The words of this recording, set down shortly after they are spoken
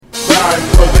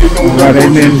Alright,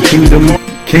 amen.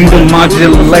 Kingdom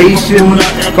modulation.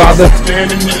 Father,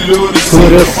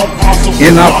 put us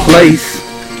in our place.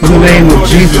 In the name of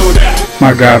Jesus.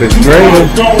 My God is greater.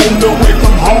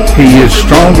 He is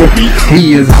stronger.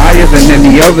 He is higher than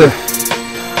any other.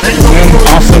 Amen.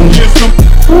 Awesome.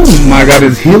 Ooh, my God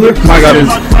is healer. My God is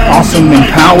awesome in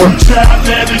power.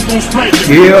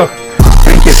 Yeah.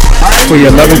 Thank you for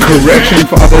your loving correction,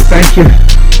 Father. Thank you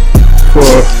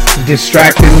for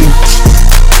distracting,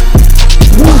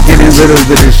 getting rid of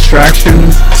the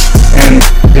distractions and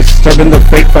disturbing the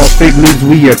false fake news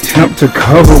we attempt to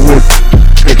cover with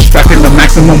extracting the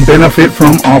maximum benefit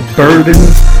from our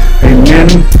burdens. Amen.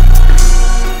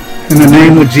 In the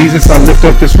name of Jesus, I lift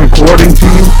up this recording to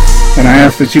you, and I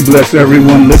ask that you bless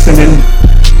everyone listening,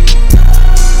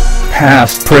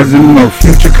 past, present, or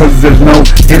future, because there's no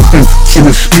distance in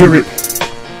the spirit.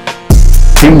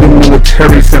 Kingdom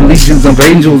militaries and legions of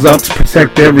angels out to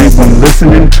protect everyone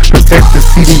listening. Protect the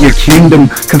seed of your kingdom,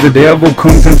 because the devil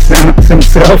comes and stamps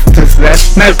himself to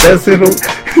snatch that settle.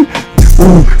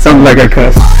 Ooh, sounds like I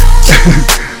cuss.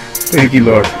 Thank you,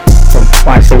 Lord.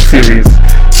 Why so serious?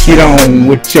 Get on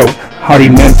with your hearty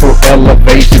mental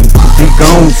elevation. Be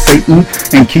gone, Satan,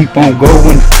 and keep on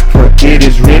going, for it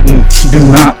is written, do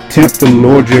not tempt the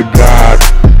Lord your God.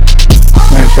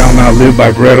 Man shall not live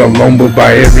by bread alone, but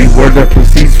by every word that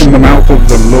proceeds from the mouth of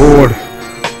the Lord.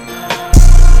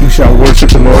 You shall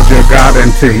worship the Lord your God,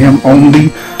 and to him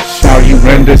only shall you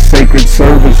render sacred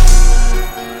service.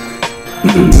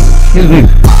 Excuse me.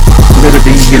 Little do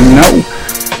you know,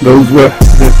 those were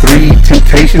the three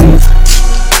temptations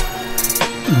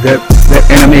that the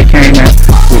enemy came at.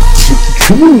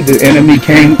 The enemy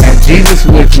came at Jesus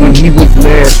with when he was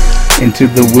led into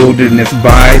the wilderness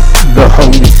by the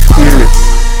Holy Spirit.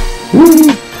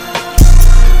 Woo.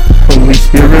 Holy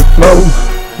Spirit flow.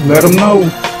 Let them know.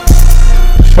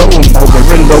 Show them over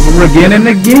and over again and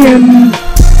again.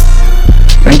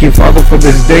 Thank you, Father, for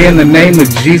this day. In the name of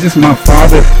Jesus, my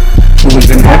Father, who is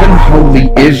in heaven,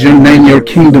 holy is your name. Your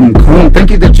kingdom come.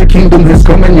 Thank you that your kingdom has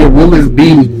come and your will is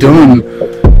being done.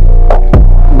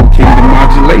 Kingdom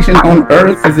modulation on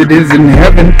earth as it is in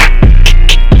heaven.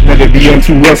 Let it be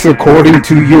unto us according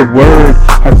to your word.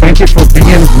 I thank you for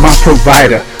being my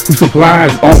provider, who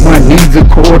supplies all my needs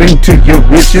according to your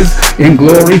riches in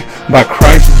glory by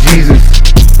Christ Jesus,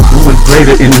 who is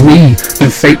greater in me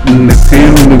than Satan that's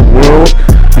in the world.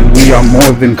 And we are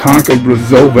more than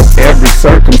conquerors over every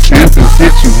circumstance and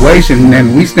situation,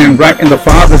 and we stand right in the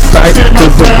Father's sight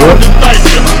because of what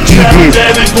he did.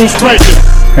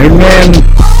 Amen.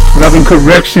 Loving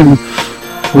correction.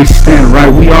 We stand right.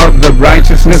 We are the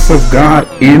righteousness of God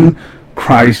in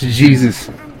Christ Jesus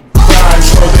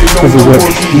because of what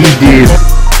he did.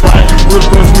 Thank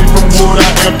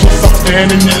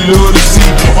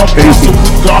you.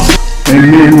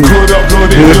 Amen. Good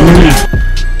news.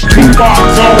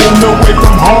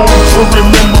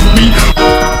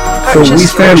 So we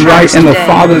stand right in the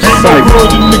Father's sight.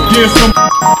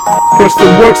 Curse the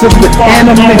works of the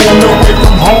enemy.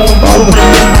 Father,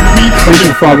 thank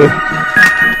you, Father.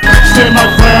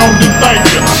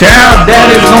 Child,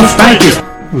 Daddy's gonna thank you.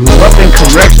 Love and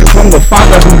correction from the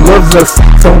Father who loves us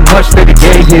so much that he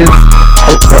gave his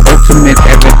ultimate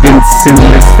evidence in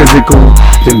this physical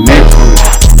dimension.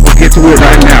 We'll get to it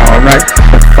right now, alright?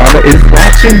 The Father is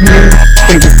watching you.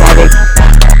 Thank you, Father,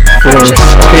 for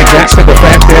back to the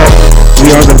fact that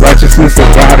we are the righteousness of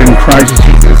God in Christ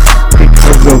Jesus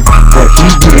because of what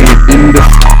he did in the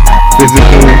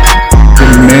physical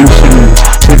dimension,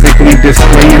 physically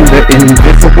displaying the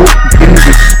invisible,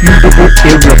 indisputable,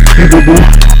 irrefutable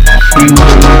kingdom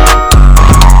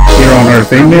here on earth.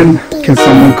 Amen. Can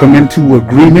someone come into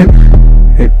agreement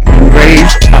and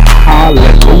raise a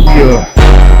hallelujah,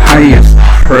 highest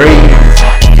praise,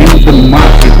 kingdom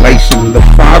modulation? The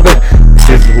Father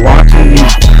is watching you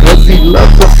because he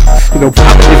loves us. The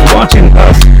Father is watching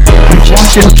us. He's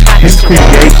watching his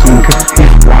creation because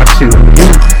he's watching you,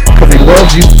 because he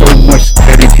loves you so much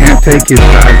that he can't take his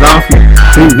eyes off you.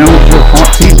 He knows your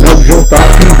heart, he knows your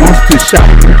thoughts. He wants to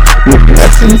shower you with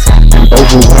blessings and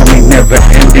overwhelming,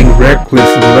 never-ending,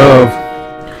 reckless love.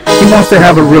 He wants to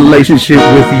have a relationship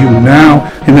with you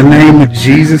now. In the name of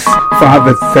Jesus,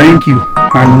 Father, thank you.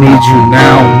 I need you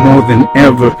now more than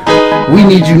ever. We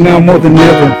need you now more than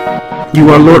ever. You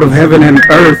are Lord of heaven and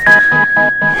earth.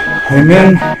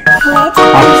 Amen.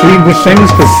 I plead with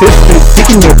shameless persistence,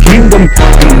 seeking your kingdom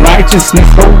and righteousness.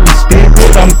 Holy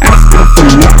Spirit, I'm asking for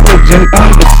knowledge and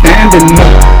understanding.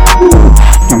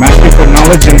 I'm asking for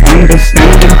knowledge and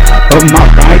understanding of my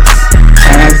rights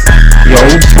as your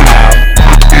child.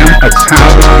 I am a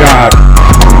child of God.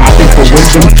 I'm asking for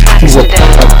wisdom to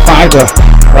apply the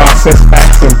process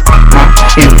back ransom, my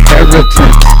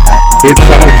inheritance. It's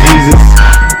all Jesus.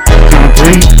 John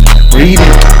 3, read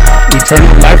it.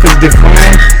 Eternal life is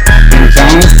defined in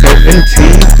John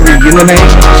 17:3. In the name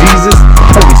of Jesus,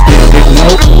 Holy Spirit,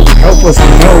 help us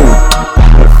know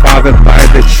the Father by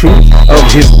the truth of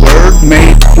His Word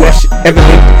made flesh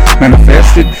evident,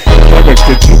 manifested,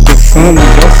 corrected to the Son,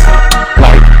 just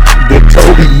like the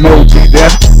Toby emoji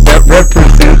that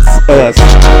represents us.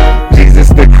 Jesus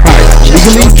the Christ,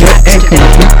 legally just and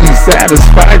completely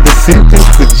satisfied the sentence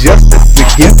of justice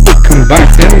against the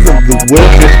combined sins of the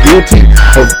world, just guilty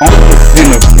of all the sin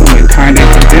of humankind and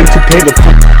condemned to pay the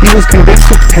full. He was condemned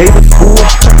to pay the full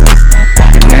price.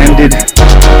 Demanded.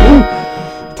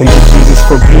 Thank you, Jesus,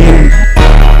 for being.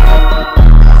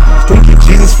 Thank you,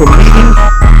 Jesus, for meeting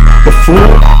the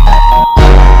full.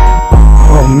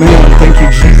 Oh man, thank you,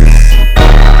 Jesus.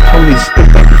 Holy Spirit,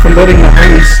 thank you for letting the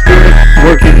Holy Spirit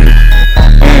work in you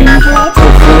and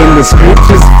fulfilling the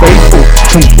scriptures, faithful,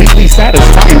 completely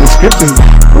satisfying the scriptures.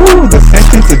 The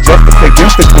sentence of justice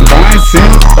against the combined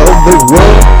sin of the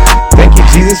world. Thank you,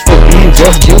 Jesus, for being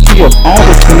just guilty of all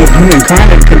the sin of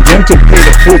humankind and condemned to pay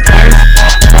the full price.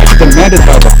 Price demanded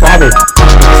by the Father.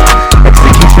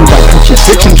 Execution by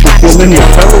crucifixion, fulfilling your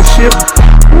fellowship.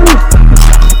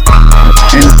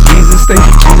 And Jesus, thank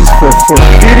you, Jesus, for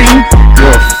forfeiting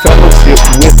your fellowship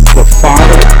with the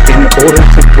Father in order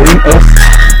to bring us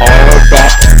all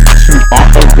back to our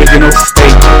original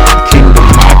state. Kingdom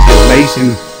modulation.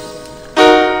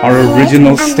 Our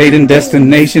original state and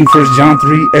destination. 1 John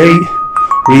 3:8.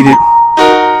 Read it,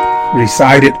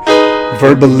 recite it,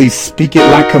 verbally speak it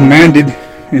like commanded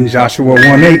in Joshua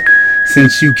 1:8.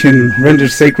 Since you can render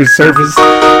sacred service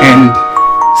and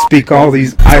speak all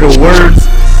these idle words,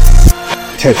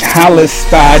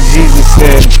 tetelestai, Jesus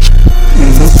said in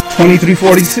Luke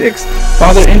 23:46,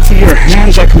 Father, into your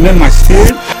hands I commend my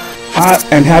spirit.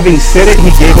 And having said it, he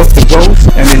gave up the ghost.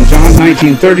 And in John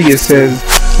 19:30 it says,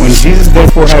 when Jesus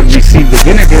therefore had received the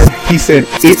vinegar, he said,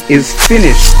 it is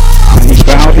finished. And he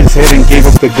bowed his head and gave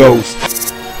up the ghost.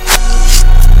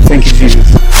 Thank you, Jesus.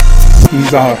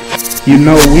 He's our,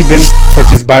 we've been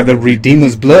purchased by the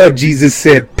Redeemer's blood. Jesus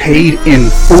said, paid in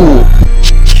full.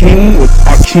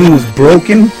 Our King was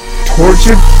broken,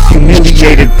 tortured,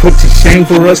 humiliated, put to shame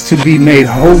for us to be made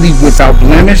holy without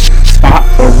blemish, spot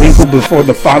or wrinkle before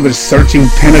the Father's searching,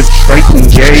 penetrating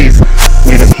gaze.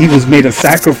 He was made a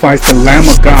sacrifice, the Lamb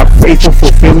of God, faithful,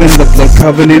 fulfilling the blood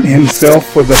covenant himself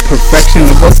for the perfection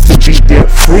of us to be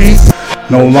debt free,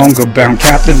 no longer bound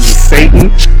captives of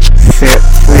Satan, set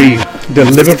free,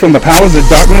 delivered from the powers of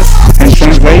darkness and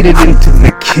translated into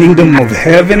the kingdom of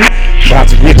heaven.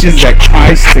 God's riches at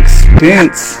Christ's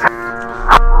expense.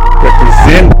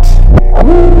 Represent.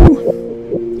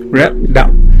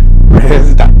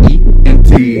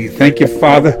 Res.E.N.T. Thank you,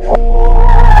 Father.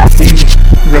 He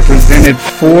represented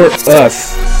for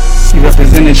us. He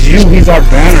represented you. He's our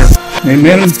banner.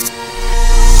 Amen.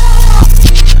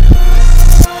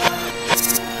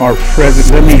 Our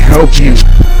present. Let me help you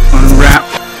unwrap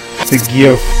the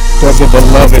gift of the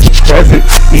beloved present.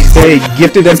 Each day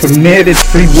gifted and permitted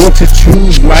free will to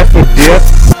choose life or death.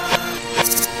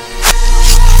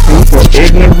 Truth or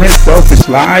ignorance, selfish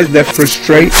lies that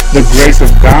frustrate the grace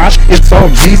of God. It's all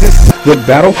Jesus. The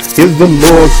battle is the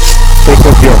Lord's. Take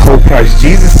up your whole Christ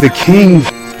Jesus, the King.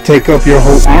 Take up your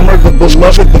whole armor. The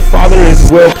beloved, the Father is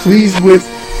well pleased with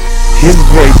His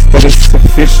grace that is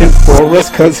sufficient for us,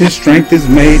 because His strength is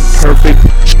made perfect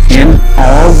in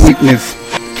all weakness.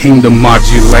 Kingdom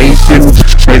modulation.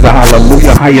 Praise the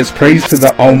hallelujah. Highest praise to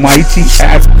the Almighty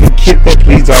Advocate that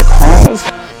pleads our cause.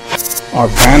 Our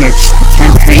banner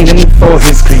campaigning for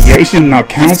His creation. Our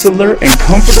counselor and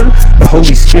comforter. The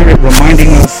Holy Spirit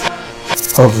reminding us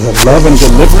of the love and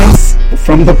deliverance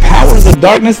from the powers of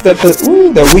darkness that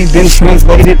we've been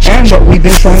translated and that we've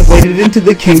been translated into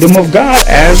the kingdom of God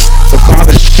as the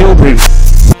Father's children.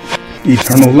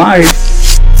 Eternal life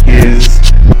is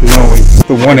knowing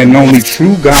the one and only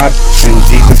true God and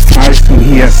Jesus Christ, whom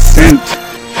He has sent,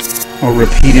 or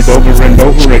repeated over and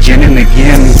over again and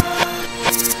again.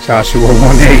 Joshua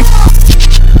 1:8.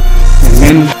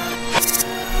 Amen.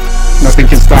 Nothing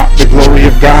can stop the glory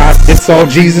of God. It's all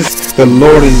Jesus. The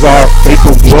Lord is our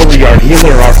faithful glory, our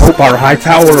healer, our hope, our high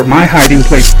tower, my hiding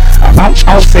place.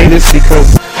 I'll say this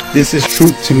because this is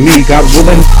truth to me. God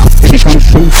willing, it becomes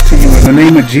truth to you. In the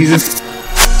name of Jesus,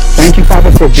 thank you,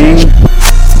 Father, for being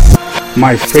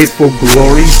my faithful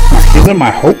glory, my healer, my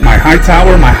hope, my high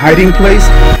tower, my hiding place,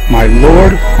 my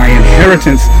Lord, my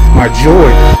inheritance, my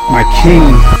joy, my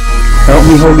King. Help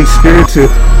me, Holy Spirit, to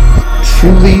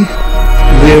truly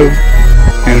live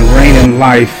and reign in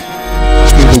life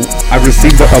through I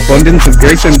receive the abundance of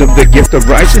grace and of the gift of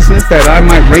righteousness, that I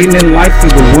might reign in life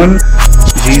through the one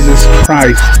Jesus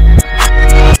Christ.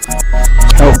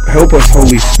 Help us,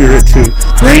 Holy Spirit, to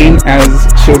reign as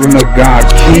children of God,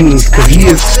 kings, because He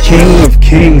is King of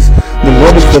kings. The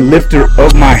Lord is the lifter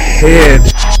of my head,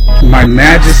 my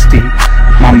majesty,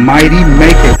 my mighty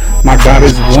maker. My God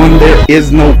is one, there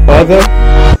is no other.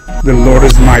 The Lord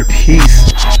is my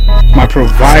peace, my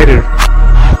provider,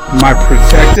 my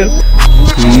protector,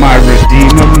 my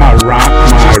redeemer, my rock,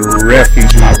 my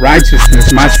refuge, my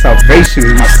righteousness, my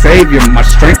salvation, my savior, my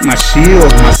strength, my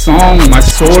shield, my song, my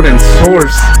sword and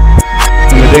source.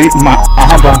 My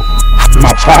Abba,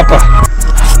 my Papa,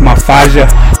 my Faja.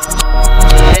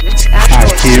 I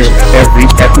hear every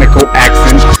ethnical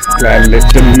accent, gladly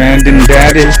demanding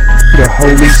daddy, the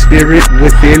Holy Spirit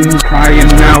within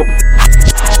crying out.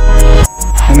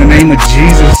 In the name of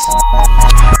Jesus,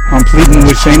 I'm pleading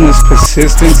with shameless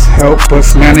persistence. Help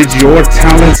us manage your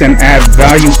talents and add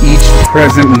value each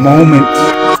present moment.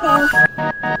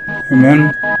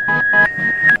 Amen.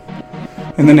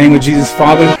 In the name of Jesus,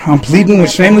 Father, I'm pleading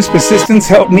with shameless persistence.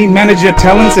 Help me manage your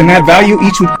talents and add value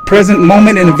each present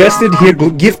moment invested here,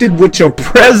 gifted with your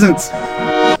presence.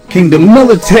 Kingdom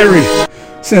military,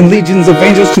 send legions of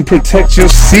angels to protect your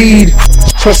seed.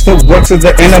 Trust the works of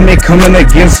the enemy coming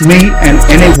against me and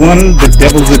anyone the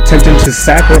devil's attempting to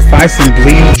sacrifice and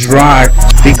bleed dry.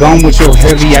 Be gone with your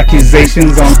heavy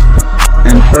accusations on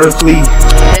an earthly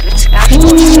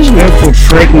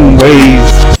infiltrating ways.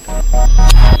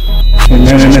 And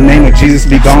then in the name of Jesus,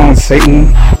 be gone,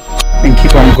 Satan, and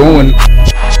keep on going.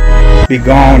 Be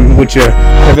gone with your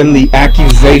heavenly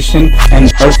accusation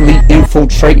and earthly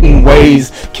infiltrating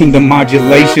ways. Kingdom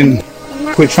modulation.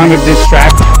 Quit trying to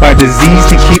distract by disease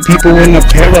to keep people in a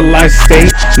paralyzed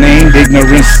state. Named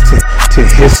ignorance to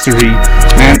history.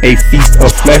 Man, a feast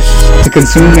of flesh to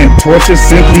consume and torture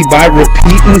simply by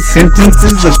repeating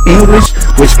sentences of English.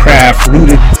 Witchcraft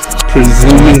rooted,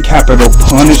 presuming capital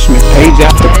punishment. Page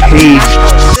after page,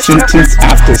 sentence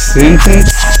after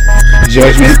sentence.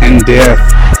 Judgment and death.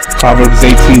 Proverbs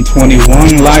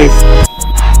 18:21. Life.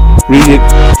 Read it.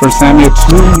 1 Samuel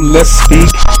 2. Let's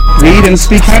speak. Read and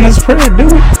speak Hannah's prayer. Do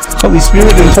it. Holy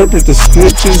Spirit, interpret the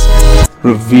scriptures.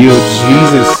 Reveal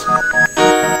Jesus.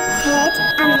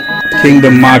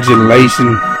 Kingdom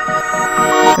modulation.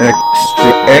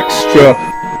 Extra,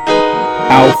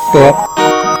 alpha,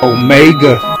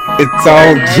 omega. It's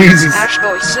all Jesus.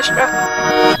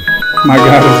 My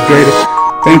God is greater.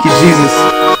 Thank you, Jesus,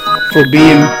 for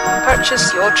being.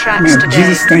 Purchase your tracks today.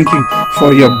 Jesus, thank you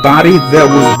for your body that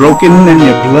was broken and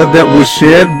your blood that was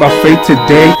shed. By faith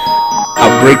today, I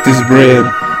break this bread.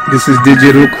 This is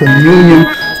digital communion.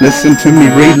 Listen to me,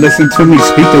 read, listen to me,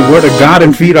 speak the word of God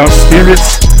and feed our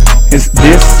spirits. This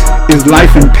is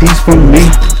life and peace for me.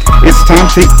 It's time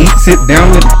to eat, sit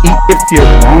down and eat if you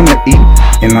want to eat.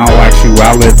 In all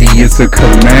actuality, it's a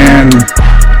command.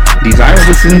 Desire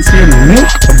the sincere milk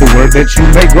of the word that you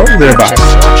may grow thereby.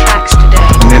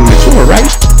 And then mature, right?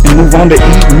 And move on to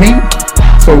eat meat.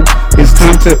 So it's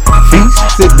time to feast,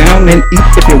 sit down and eat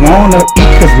if you want to eat.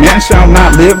 Because man shall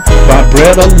not live by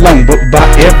bread alone, but by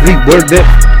every word that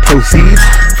proceeds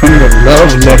from the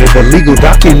love letter, the legal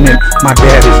document. My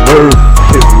daddy's word,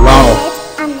 his law.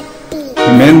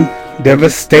 Amen.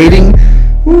 Devastating.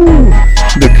 Ooh,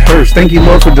 the curse. Thank you,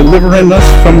 Lord, for delivering us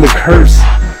from the curse.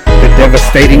 The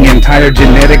devastating entire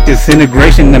genetic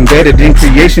disintegration embedded in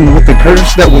creation with the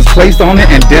curse that was placed on it,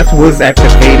 and death was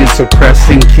activated,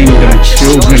 suppressing kingdom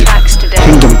children,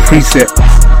 kingdom precepts.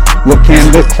 What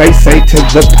can the clay say to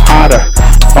the potter?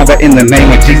 Father, in the name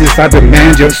of Jesus, I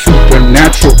demand your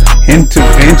supernatural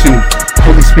intervention.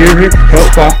 Holy Spirit,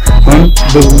 help our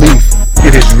unbelief.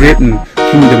 It is written,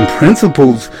 kingdom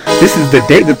principles. This is the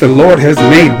day that the Lord has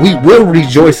made. We will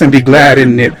rejoice and be glad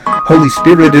in it. Holy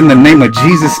Spirit, in the name of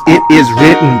Jesus, it is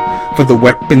written, for the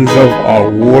weapons of our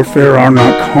warfare are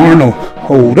not carnal.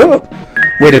 Hold up.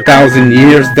 Wait 1,000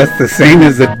 years. That's the same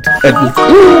as wait,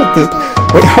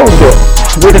 hold up.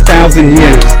 Wait 1,000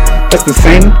 years. That's the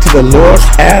same to the Lord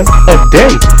as a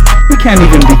day. We can't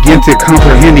even begin to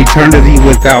comprehend eternity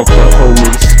without the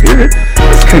Holy Spirit.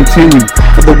 Let's continue.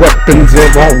 For the weapons of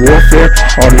our warfare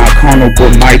are not carnal,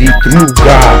 but mighty through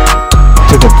God.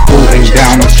 To the pulling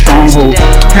down of strongholds,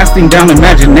 casting down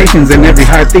imaginations and every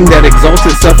high thing that exalts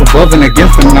itself above and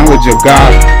against the knowledge of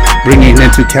God, bringing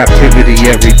into captivity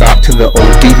every thought to the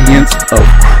obedience of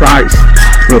Christ.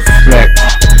 Reflect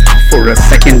for a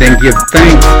second and give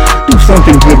thanks. Do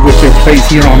something good with your place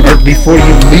here on earth before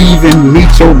you leave and meet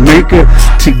your maker,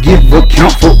 to give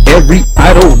account for every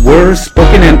idle word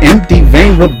spoken, an empty,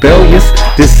 vain, rebellious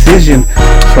decision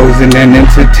chosen and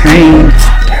entertained.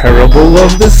 parable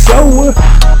of the sower.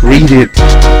 Read it.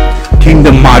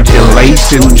 Kingdom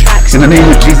modulation. In the name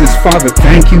of Jesus, Father,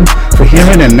 thank you for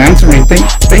hearing and answering.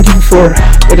 Thank you for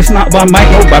that it's not by might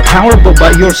nor by power, but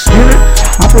by your spirit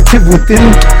operative within,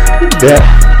 that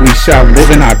we shall live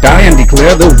and not die and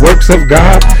declare the works of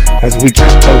God as we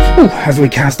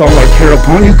cast all our care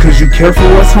upon you, because you care for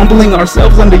us, humbling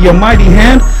ourselves under your mighty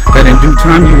hand, that in due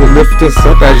time you will lift us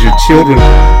up as your children,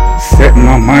 setting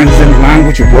our minds in line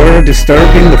with your word,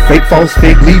 disturbing the fake false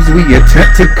fig leaves we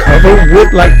attempt to cover with,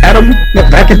 like Adam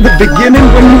back in the beginning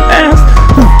when you asked,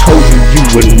 who told you you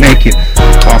would make it?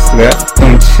 Toss that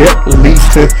point check leads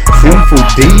to sinful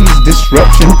deeds,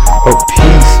 disruption of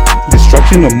peace,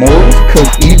 destruction of morals, cause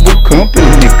evil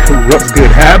company corrupts good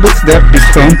habits that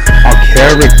become our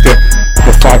character.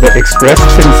 The Father expressed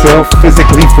himself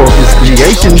physically for his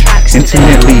creation,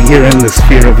 intimately here in the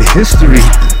sphere of history,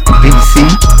 BC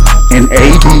and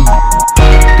AD.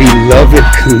 Beloved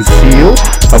concealed,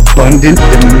 abundant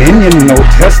dominion, Old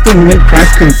Testament,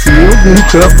 Christ concealed, New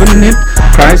Covenant,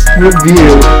 Christ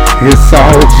revealed, his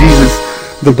Son Jesus,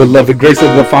 the beloved grace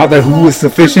of the Father who is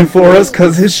sufficient for us,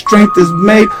 cause his strength is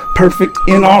made perfect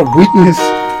in our weakness.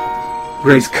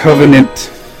 Grace covenant,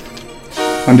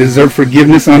 undeserved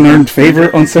forgiveness, unearned favor,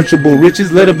 unsearchable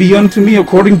riches, let it be unto me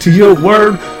according to your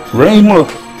word. Rhema,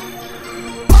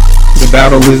 the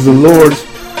battle is the Lord's.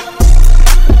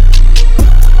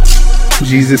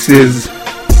 Jesus is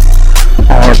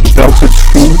our belt of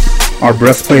truth, our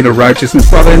breastplate of righteousness.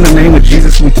 Father, in the name of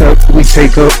Jesus, we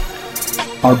take up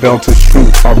our belt of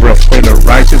truth, our breastplate of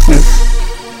righteousness.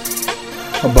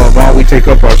 Above all, we take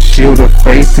up our shield of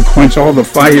faith to quench all the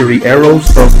fiery arrows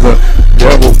of the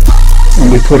devil.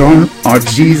 And we put on our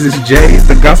Jesus J,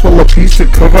 the gospel of peace, to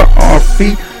cover our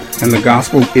feet. And the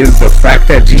gospel is the fact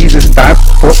that Jesus died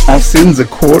for our sins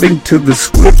according to the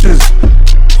scriptures.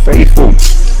 Faithful.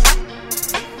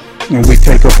 And we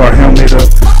take up our helmet of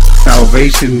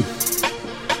salvation,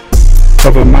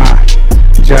 cover my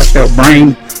jacked up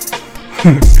brain.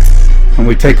 And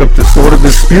we take up the sword of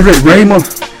the Spirit, Rhema,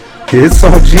 his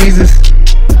Son Jesus.